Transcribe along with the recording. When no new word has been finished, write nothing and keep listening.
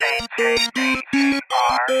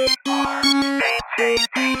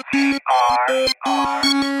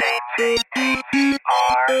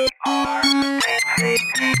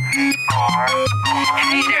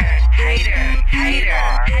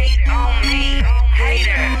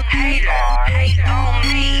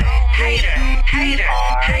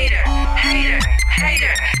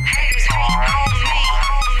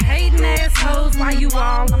Hating assholes, why you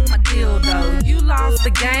all on my dildo? You lost the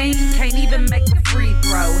game, can't even make a free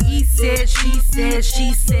throw. He said,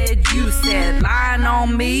 she said, you said. Lying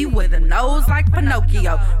on me with a nose like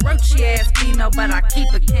Pinocchio. Roachy ass female, but I keep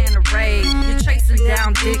a can of Raid. You're chasing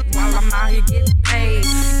down dick while I'm out here getting paid.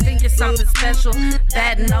 Think you're something special,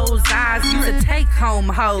 that and those eyes. You a take home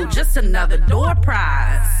hoe, just another door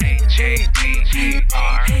prize.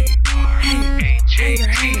 H-A-T-G-R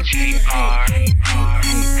H-A-T-G-R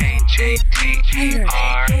H-A-T-G-R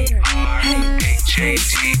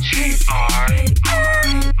H-A-T-G-R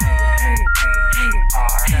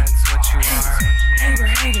That's what you are. That's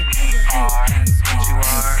what you are. That's what you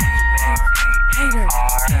are.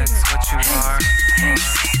 That's what you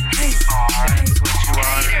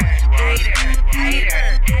are. Hater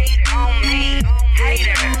on me.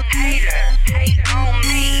 Hater on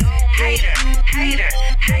me.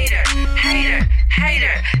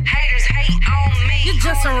 Haters hate on me. You're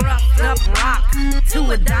just a roughed up rock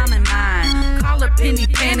to a diamond mine. Call her penny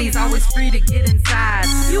panties, always free to get inside.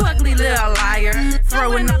 You ugly little liar,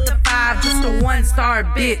 throwing up the 5, just a 1-star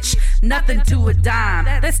bitch. Nothing to a dime.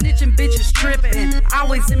 That snitching bitch is tripping.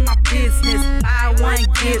 Always in my business. Buy one,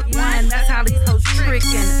 get one. That's how these hoes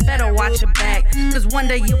tricking. Better watch your back, cause one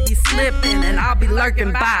day you'll be slipping, and I'll be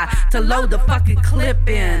lurking by to load the fucking clip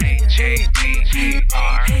in.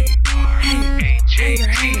 H-A-T-G-R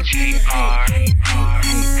H-A-T-G-R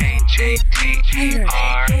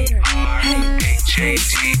H-A-T-G-R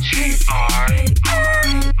H-A-T-G-R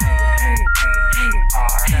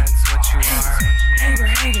That's what you are. That's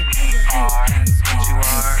what you are. That's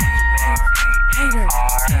what you are.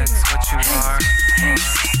 That's what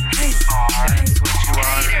you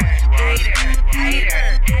are. Hater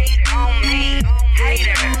on me.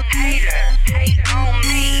 Hater on me. Haters hate on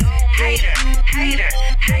me. Hater on me. Hate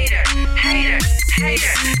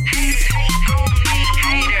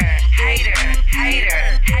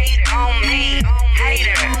on me.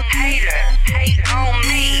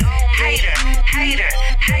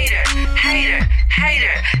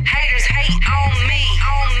 Haters hate on me.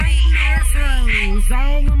 Assholes,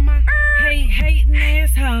 all of my hating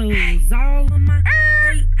assholes, all of my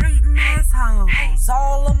hating assholes,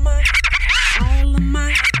 all of my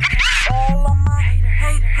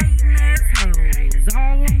hating assholes,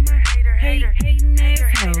 all of my hating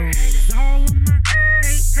assholes, all of my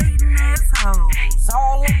hating assholes,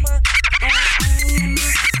 all of my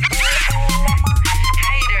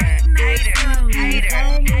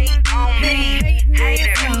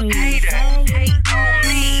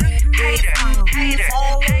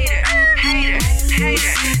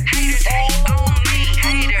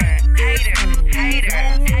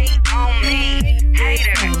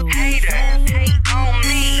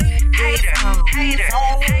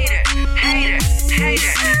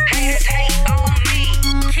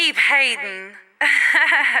Keep hating.